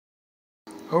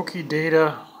Oki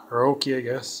Data, or Oki I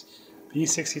guess,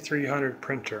 B6300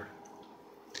 Printer.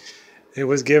 It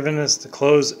was given us to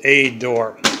close a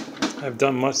door. I've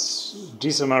done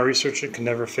decent amount of research and can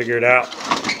never figure it out.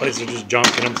 Places are just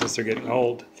junk in them since they're getting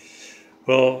old.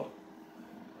 Well,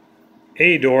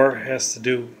 a door has to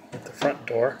do with the front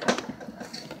door,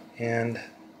 and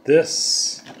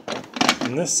this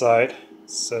on this side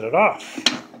set it off.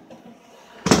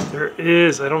 There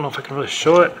is, I don't know if I can really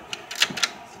show it,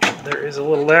 there is a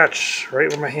little latch right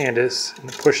where my hand is, and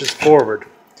it pushes forward,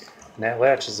 and that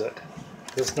latches it.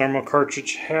 This normal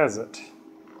cartridge has it.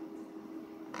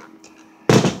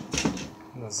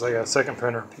 This is like a second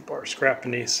printer. People are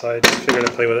scrapping these, so I just figured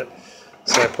I'd play with it.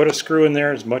 So I put a screw in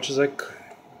there as much as I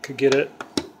could get it.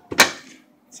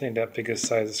 This ain't that big a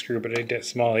size of screw, but it ain't that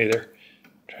small either.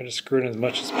 Try to screw it in as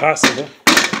much as possible.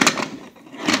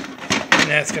 And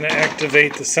that's going to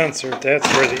activate the sensor. That's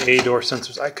where the A-door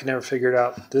sensor is. I could never figure it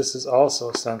out. This is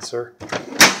also a sensor,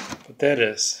 but that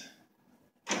is.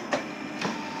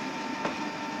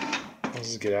 Let's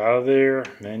just get out of there.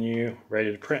 Menu,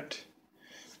 ready to print.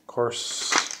 Of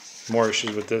course, more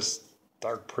issues with this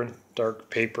dark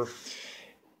paper.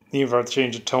 Even if I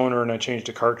changed the toner and I changed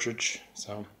the cartridge.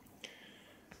 So,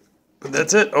 but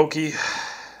that's it. Oki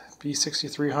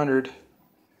B6300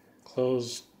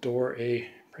 closed door A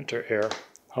printer error.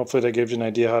 Hopefully that gives you an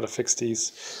idea how to fix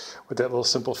these with that little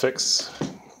simple fix.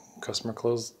 Customer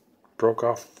broke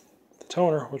off the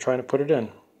toner. We're trying to put it in.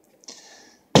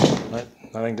 I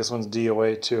think this one's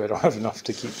DOA too. I don't have enough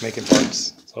to keep making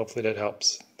parts. So hopefully that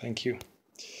helps. Thank you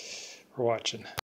for watching.